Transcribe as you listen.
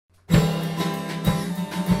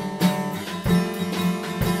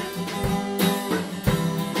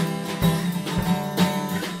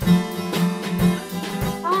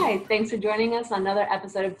Thanks for joining us on another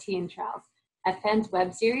episode of Tea and Trowels, FPenn's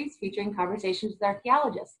web series featuring conversations with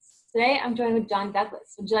archaeologists. Today, I'm joined with John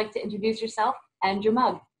Douglas. Would you like to introduce yourself and your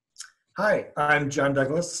mug? Hi, I'm John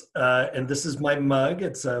Douglas, and this is my mug.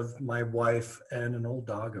 It's of my wife and an old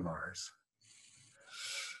dog of ours.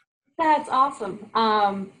 That's awesome.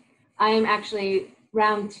 I am actually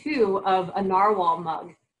round 2 of a narwhal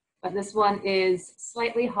mug, but this one is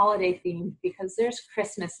slightly holiday themed because there's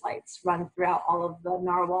Christmas lights run throughout all of the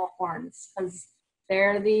narwhal horns because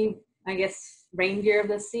they're the, I guess, reindeer of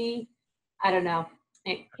the sea. I don't know.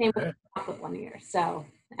 It came with chocolate one year, so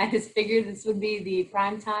I just figured this would be the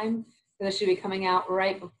prime time. So this should be coming out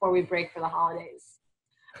right before we break for the holidays.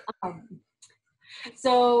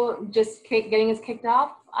 So just getting us kicked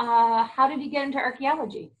off, how did you get into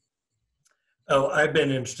archaeology? Oh, I've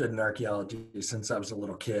been interested in archaeology since I was a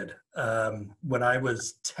little kid. When I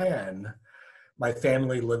was 10, my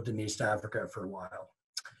family lived in East Africa for a while.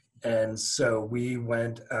 And so we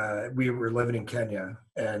were living in Kenya,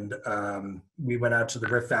 and we went out to the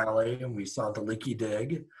Rift Valley and we saw the Leaky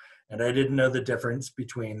Dig. And I didn't know the difference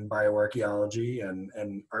between bioarchaeology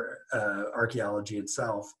and archaeology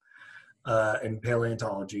itself and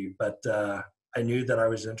paleontology, but I knew that I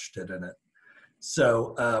was interested in it.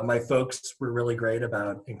 So my folks were really great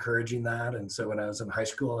about encouraging that. And so when I was in high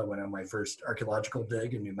school, I went on my first archaeological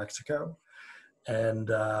dig in New Mexico. And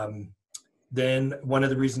then one of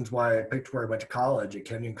the reasons why I picked where I went to college at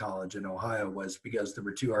Kenyon College in Ohio was because there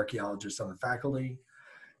were 2 archaeologists on the faculty.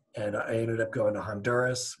 And I ended up going to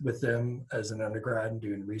Honduras with them as an undergrad and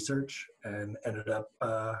doing research, and ended up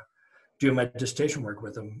doing my dissertation work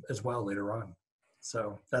with them as well later on.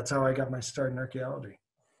 So that's how I got my start in archaeology.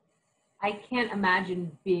 I can't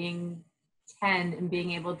imagine being 10 and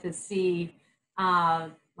being able to see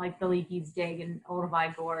like the Leakey's Dig and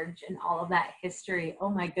Olduvai Gorge and all of that history. Oh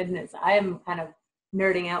my goodness, I am kind of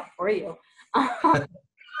nerding out for you.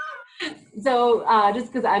 So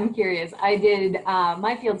just because I'm curious, I did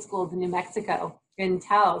my field schools in New Mexico, in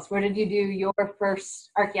Trowels. Where did you do your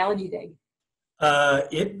first archaeology dig?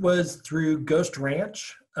 It was through Ghost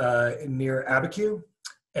Ranch near Abiquiu,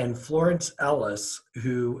 and Florence Ellis,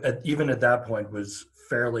 who even at that point was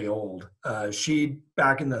fairly old. She,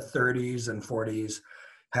 back in the 30s and 40s,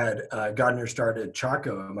 had gotten her start at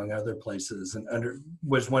Chaco, among other places, and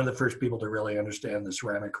was one of the first people to really understand the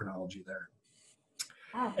ceramic chronology there.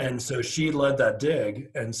 Oh. And so she led that dig.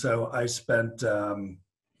 And so I spent, I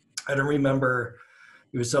don't remember,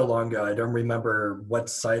 it was so long ago, I don't remember what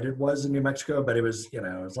site it was in New Mexico, but it was, it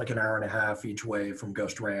was like an hour and a half each way from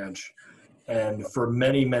Ghost Ranch. And for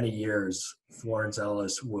many, many years, Florence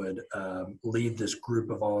Ellis would lead this group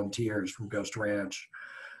of volunteers from Ghost Ranch,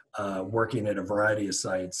 working at a variety of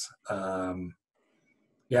sites.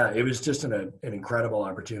 It was just an incredible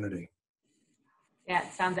opportunity. Yeah,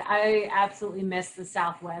 it sounds. I absolutely miss the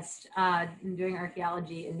Southwest doing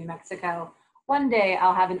archaeology in New Mexico. One day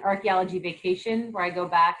I'll have an archaeology vacation where I go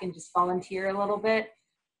back and just volunteer a little bit,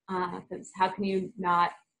 because how can you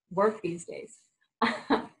not work these days?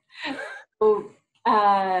 So,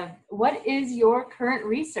 what is your current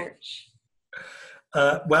research?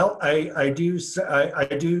 Well, I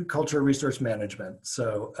do cultural resource management.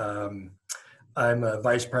 So I'm a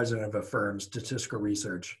vice president of a firm, Statistical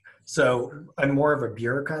Research. So I'm more of a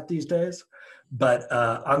bureaucrat these days, but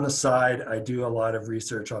on the side, I do a lot of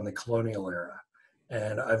research on the colonial era.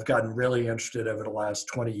 And I've gotten really interested over the last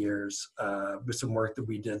 20 years with some work that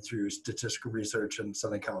we did through Statistical Research in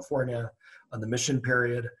Southern California on the Mission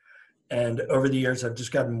period. And over the years, I've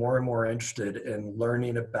just gotten more and more interested in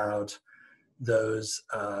learning about those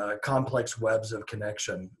complex webs of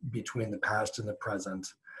connection between the past and the present,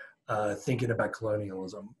 thinking about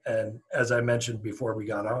colonialism. And as I mentioned before we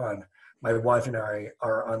got on, my wife and I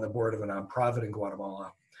are on the board of a nonprofit in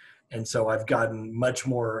Guatemala. And so I've gotten much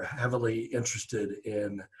more heavily interested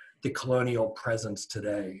in the colonial presence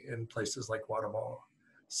today in places like Guatemala.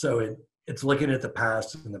 So it's looking at the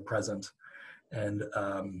past and the present. And,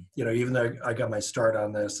 even though I got my start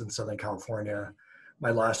on this in Southern California, my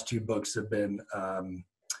last 2 books have been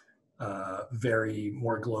very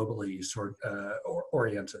more globally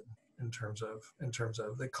oriented in terms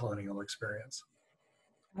of the colonial experience.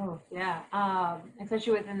 Oh yeah,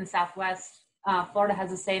 especially within the Southwest, Florida has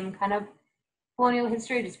the same kind of colonial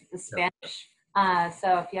history, just with the Spanish.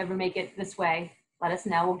 So if you ever make it this way, let us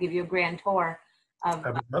know. We'll give you a grand tour of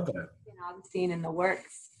I would love that. St. Augustine and the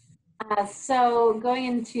works. So going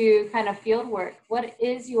into kind of field work, what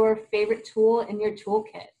is your favorite tool in your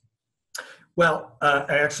toolkit? Well,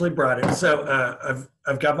 I actually brought it. So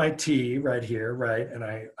I've got my tea right here, right? And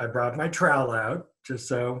I brought my trowel out just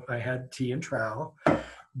so I had tea and trowel.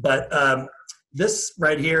 But This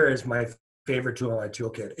right here is my favorite tool in my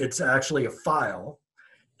toolkit. It's actually a file,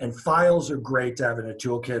 and files are great to have in a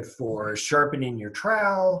toolkit for sharpening your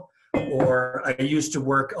trowel. Or I used to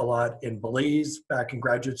work a lot in Belize back in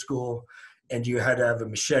graduate school, and you had to have a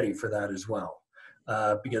machete for that as well.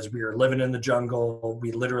 Because we were living in the jungle.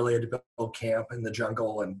 We literally had to build camp in the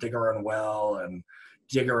jungle and dig our own well and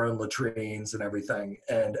dig our own latrines and everything.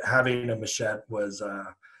 And having a machete was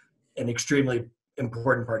an extremely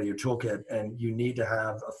important part of your toolkit, and you need to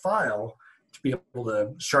have a file to be able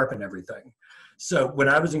to sharpen everything. So when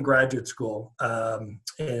I was in graduate school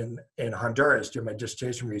in Honduras during my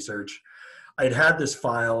dissertation research, I'd had this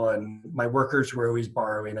file, and my workers were always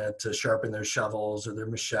borrowing it to sharpen their shovels or their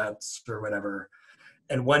machetes or whatever.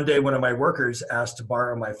 And one day, one of my workers asked to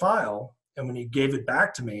borrow my file, and when he gave it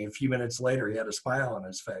back to me, a few minutes later, he had a smile on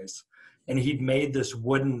his face, and he'd made this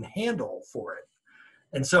wooden handle for it.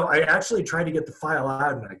 And so I actually tried to get the file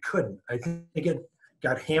out, and I couldn't. I think it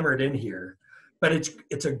got hammered in here. But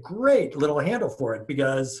it's a great little handle for it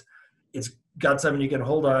because it's got something you can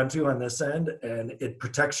hold on to on this end, and it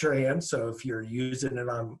protects your hand. So if you're using it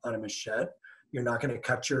on a machete, you're not going to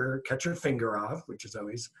cut your finger off, which is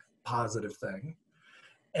always a positive thing.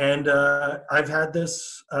 And I've had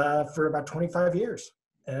this for about 25 years,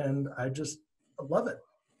 and I just love it.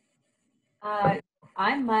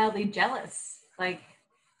 I'm mildly jealous. Like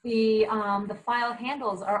the file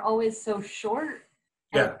handles are always so short.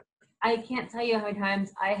 Yeah. I can't tell you how many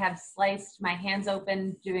times I have sliced my hands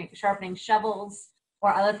open sharpening shovels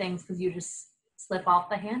or other things because you just slip off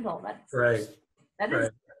the handle. That is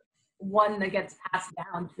one that gets passed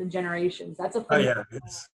down to the generations. That's a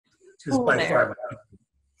it's by far my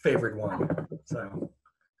favorite one. So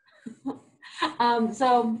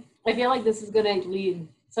so I feel like this is going to lead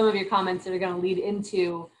some of your comments that are going to lead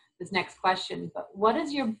into this next question, but what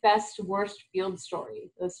is your best, worst field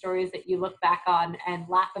story? Those stories that you look back on and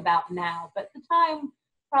laugh about now, but at the time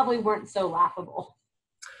probably weren't so laughable.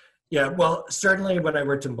 Yeah, well, certainly when I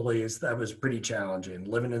worked in Belize, that was pretty challenging.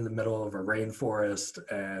 Living in the middle of a rainforest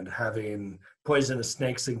and having poisonous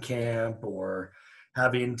snakes in camp, or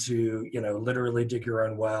having to, literally dig your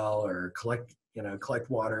own well or collect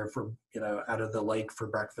water for, out of the lake for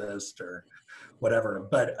breakfast or whatever.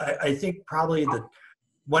 But I think probably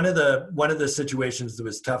one of the situations that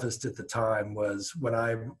was toughest at the time was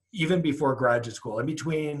when even before graduate school, in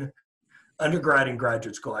between undergrad and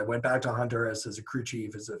graduate school, I went back to Honduras as a crew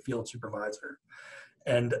chief, as a field supervisor.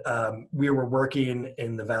 And we were working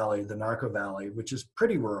in the valley, the Naco Valley, which is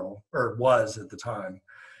pretty rural, or was at the time.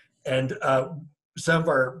 And some of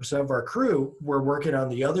our crew were working on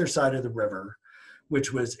the other side of the river,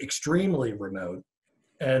 which was extremely remote,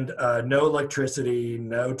 and no electricity,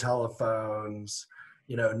 no telephones,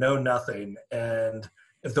 no nothing. And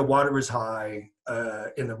if the water was high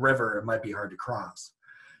in the river, it might be hard to cross.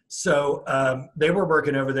 So they were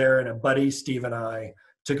working over there, and a buddy, Steve, and I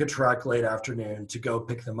took a truck late afternoon to go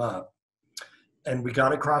pick them up. And we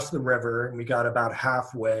got across the river, and we got about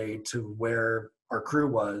halfway to where our crew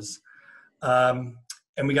was, and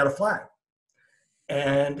we got a flat.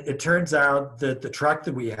 And it turns out that the truck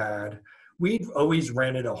that we had, we'd always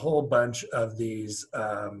rented a whole bunch of these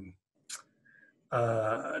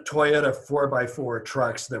Toyota 4x4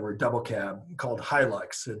 trucks that were double cab called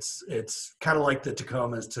Hilux. It's kind of like the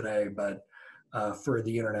Tacomas today, but for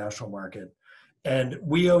the international market. And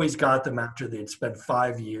we always got them after they'd spent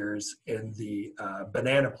 5 years in the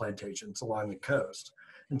banana plantations along the coast.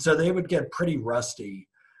 And so they would get pretty rusty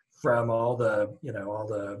from all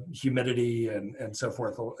the humidity and so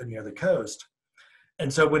forth near the coast.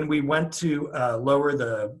 And so when we went to lower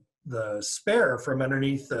the spare from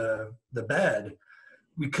underneath the bed,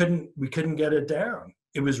 we couldn't get it down.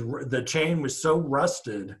 The chain was so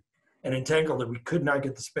rusted and entangled that we could not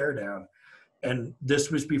get the spare down. And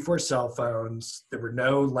this was before cell phones. There were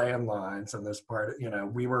no landlines on this part.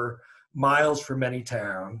 We were miles from any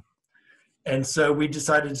town. And so we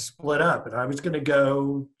decided to split up, and I was going to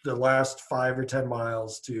go the last 5 or 10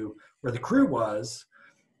 miles to where the crew was.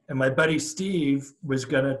 And my buddy Steve was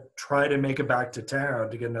going to try to make it back to town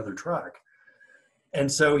to get another truck.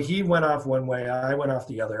 And so he went off one way, I went off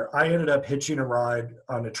the other. I ended up hitching a ride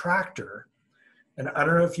on a tractor. And I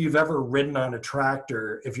don't know if you've ever ridden on a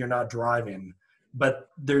tractor if you're not driving, but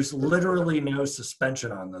there's literally no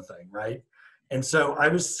suspension on the thing, right? And so I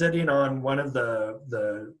was sitting on one of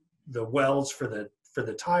the wells for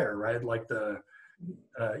the tire, right? Like for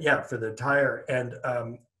the tire. And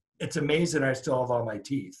it's amazing I still have all my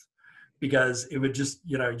teeth, because it would just,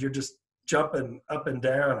 you're just jumping up and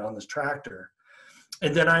down on this tractor.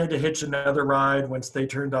 And then I had to hitch another ride once they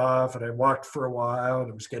turned off, and I walked for a while, and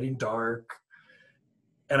it was getting dark.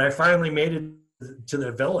 And I finally made it to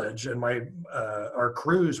the village, and our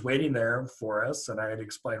crew's waiting there for us. And I had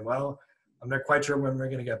explained, well, I'm not quite sure when we're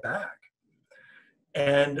going to get back.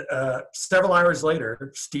 And several hours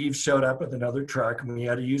later, Steve showed up with another truck, and we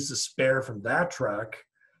had to use the spare from that truck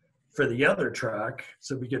for the other truck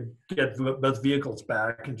so we could get both vehicles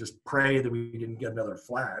back and just pray that we didn't get another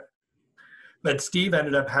flat. But Steve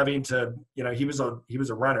ended up having to, he was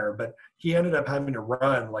a runner, but he ended up having to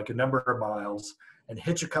run like a number of miles and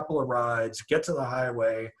hitch a couple of rides, get to the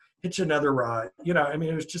highway, hitch another ride.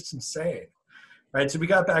 It was just insane, right? So we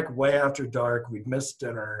got back way after dark. We'd missed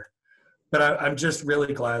dinner, but I'm just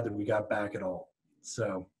really glad that we got back at all.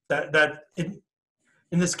 So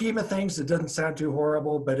in the scheme of things, it doesn't sound too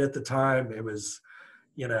horrible, but at the time it was,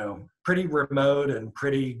 pretty remote and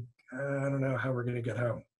pretty, I don't know how we're going to get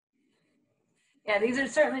home. Yeah, these are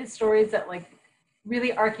certainly stories that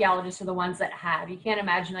really archaeologists are the ones that have. You can't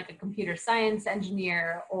imagine a computer science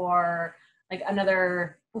engineer or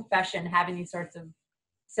another profession having these sorts of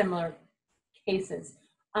similar cases.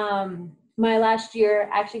 My last year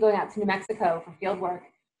actually going out to New Mexico for field work,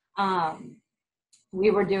 we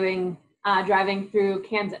were driving through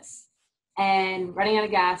Kansas and running out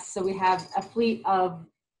of gas. So we have a fleet of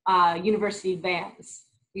university vans.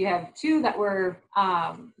 We have two that were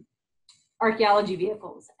archaeology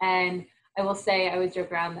vehicles. And I will say, I always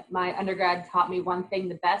joke around that my undergrad taught me one thing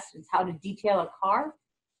the best is how to detail a car.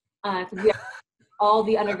 Because all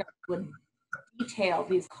the undergrads would detail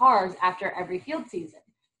these cars after every field season.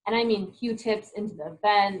 And I mean Q-tips into the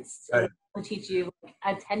vents to teach you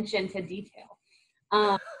attention to detail.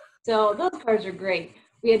 So those cars are great.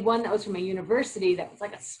 We had one that was from a university that was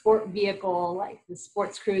like a sport vehicle, like the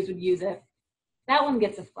sports crews would use it. That one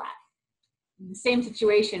gets a flat. The same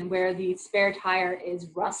situation where the spare tire is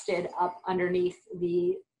rusted up underneath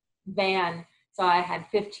the van. So I had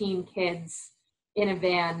 15 kids in a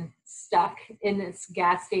van stuck in this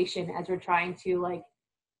gas station as we're trying to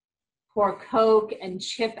pour Coke and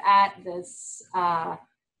chip at this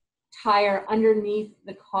tire underneath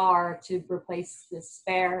the car to replace the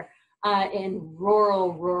spare in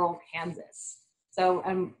rural Kansas. So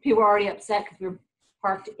people were already upset because we were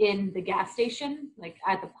parked in the gas station,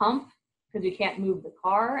 at the pump, because we can't move the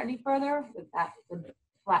car any further with the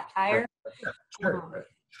flat tire.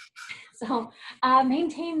 So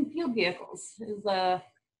maintain field vehicles is a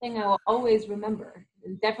thing I will always remember.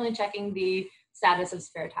 And definitely checking the status of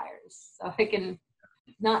spare tires. So I can,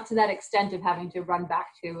 not to that extent of having to run back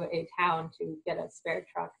to a town to get a spare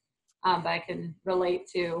truck, but I can relate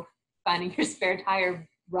to finding your spare tire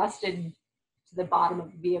rusted to the bottom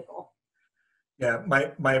of the vehicle. Yeah,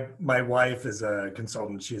 my wife is a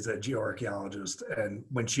consultant. She's a geoarchaeologist, and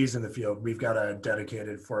when she's in the field, we've got a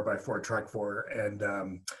dedicated 4x4 truck for her,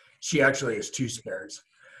 and she actually has two spares,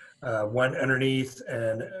 one underneath,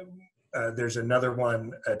 and there's another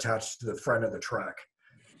one attached to the front of the truck,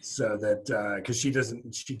 so that because she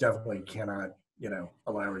definitely cannot,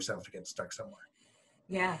 allow herself to get stuck somewhere.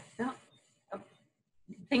 Yeah, no.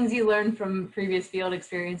 Things you learn from previous field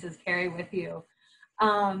experiences carry with you.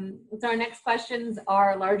 So our next questions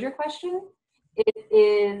are a larger question. It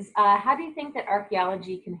is, how do you think that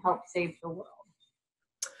archaeology can help save the world?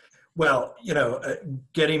 Well,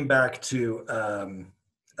 getting back to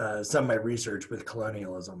some of my research with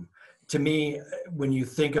colonialism, to me, when you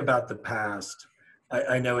think about the past,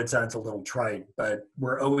 I know it sounds a little trite, but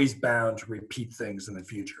we're always bound to repeat things in the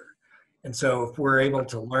future. And so if we're able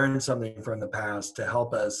to learn something from the past to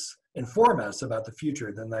help us inform us about the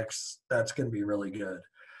future, then that's going to be really good.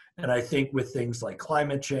 And I think with things like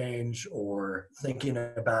climate change or thinking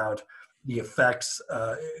about the effects,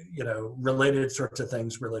 related sorts of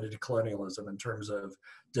things related to colonialism in terms of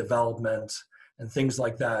development and things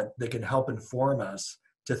like that, that can help inform us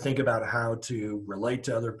to think about how to relate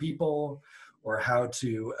to other people or how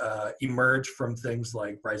to emerge from things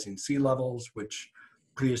like rising sea levels, which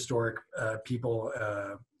prehistoric people,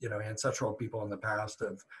 ancestral people in the past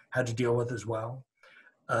have had to deal with as well.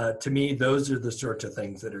 To me, those are the sorts of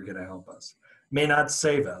things that are going to help us. May not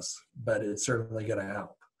save us, but it's certainly going to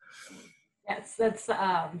help. Yes, that's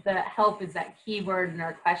the help is that key word in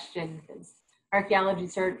our question, because archaeology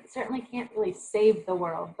certainly can't really save the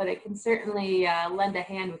world, but it can certainly lend a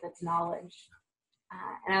hand with its knowledge.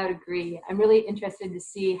 And I would agree. I'm really interested to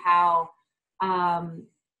see how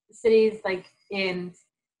cities like in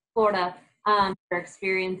Florida are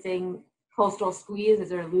experiencing coastal squeeze as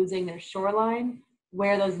they're losing their shoreline,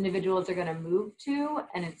 where those individuals are going to move to,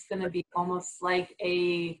 and it's going to be almost like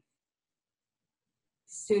a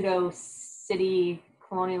pseudo city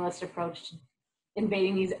colonialist approach to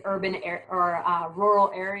invading these urban or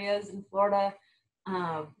rural areas in Florida.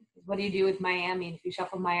 What do you do with Miami? And if you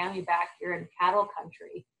shuffle Miami back, you're in cattle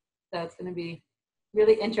country. So it's going to be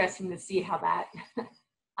really interesting to see how that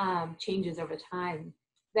changes over time.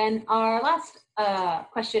 Then our last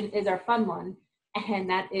question is our fun one, and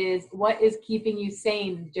that is, what is keeping you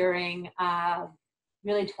sane during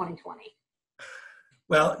really 2020?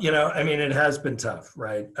 Well, I mean, it has been tough,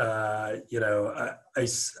 right? I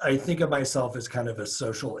think of myself as kind of a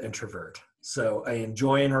social introvert. So I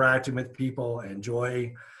enjoy interacting with people.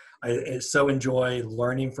 I so enjoy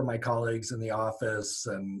learning from my colleagues in the office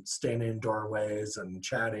and standing in doorways and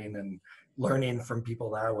chatting and learning from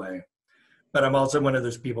people that way. But I'm also one of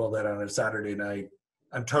those people that on a Saturday night,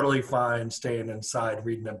 I'm totally fine staying inside,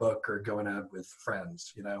 reading a book or going out with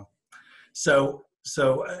friends, So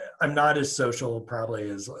I'm not as social probably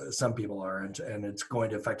as some people are, and it's going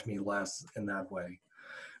to affect me less in that way.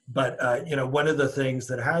 But, one of the things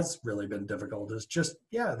that has really been difficult is just,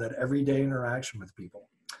 that everyday interaction with people.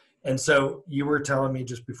 And so you were telling me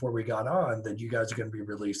just before we got on that you guys are going to be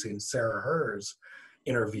releasing Sarah Herr's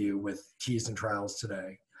interview with Teas and Trowels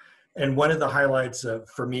today. And one of the highlights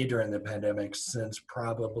for me during the pandemic since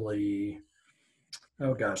probably,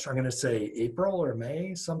 oh gosh, I'm going to say April or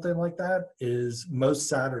May, something like that, is most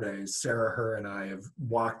Saturdays, Sarah Herr and I have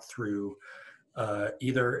walked through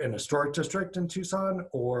either an historic district in Tucson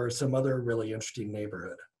or some other really interesting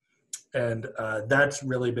neighborhood. And that's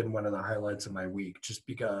really been one of the highlights of my week, just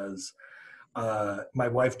because my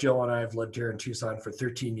wife Jill and I have lived here in Tucson for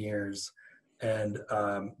 13 years. And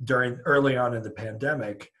early on in the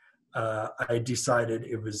pandemic, I decided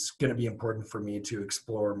it was going to be important for me to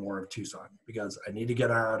explore more of Tucson because I need to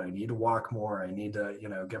get out, I need to walk more, I need to,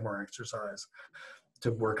 get more exercise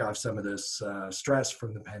to work off some of this stress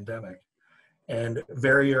from the pandemic. And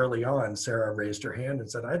very early on, Sarah raised her hand and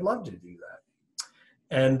said, I'd love to do that.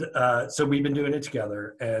 And so we've been doing it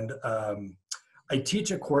together. And I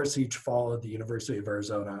teach a course each fall at the University of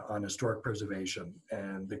Arizona on historic preservation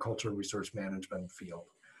and the cultural resource management field.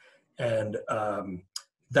 And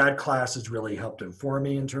that class has really helped inform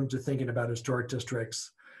me in terms of thinking about historic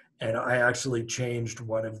districts. And I actually changed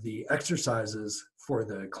one of the exercises for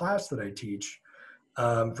the class that I teach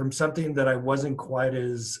from something that I wasn't quite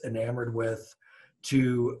as enamored with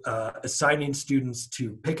to assigning students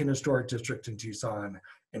to pick an historic district in Tucson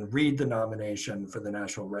and read the nomination for the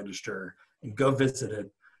National Register and go visit it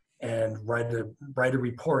and write a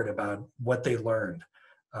report about what they learned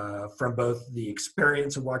from both the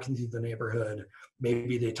experience of walking through the neighborhood.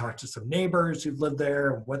 Maybe they talked to some neighbors who've lived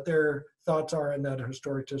there and what their thoughts are in that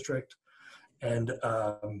historic district, and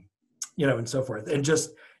and so forth. And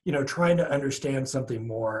just trying to understand something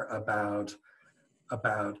more about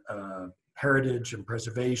heritage and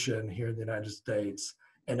preservation here in the United States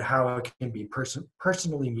and how it can be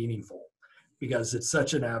personally meaningful, because it's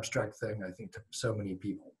such an abstract thing, I think, to so many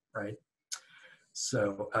people, right?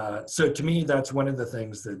 So to me, that's one of the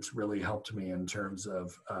things that's really helped me in terms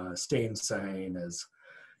of staying sane, is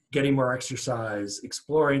getting more exercise,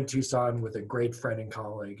 exploring Tucson with a great friend and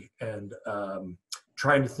colleague, and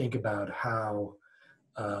trying to think about how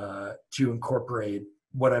to incorporate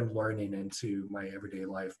what I'm learning into my everyday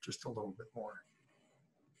life just a little bit more.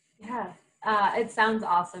 Yeah, it sounds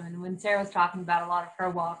awesome. And when Sarah was talking about a lot of her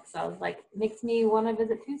walks, I was like, it makes me want to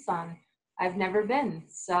visit Tucson. I've never been.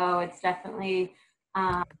 So it's definitely,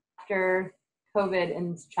 after COVID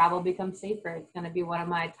and travel becomes safer, it's going to be one of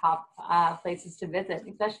my top places to visit,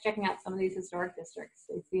 especially checking out some of these historic districts.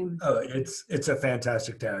 They seem... Oh, it's a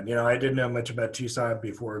fantastic town. I didn't know much about Tucson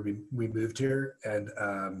before we moved here, and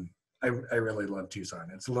I really love Tucson.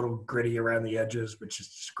 It's a little gritty around the edges, which is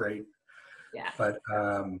just great. Yeah. But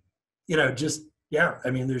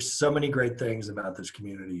there's so many great things about this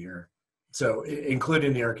community here. So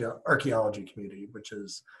including the archaeology community, which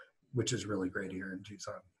is really great here in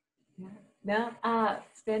Tucson. Yeah. No,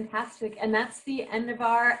 it's fantastic. And that's the end of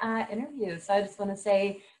our interview. So I just want to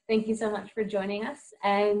say thank you so much for joining us,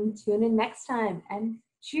 and tune in next time, and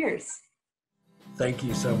cheers. Thank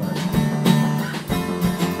you so much.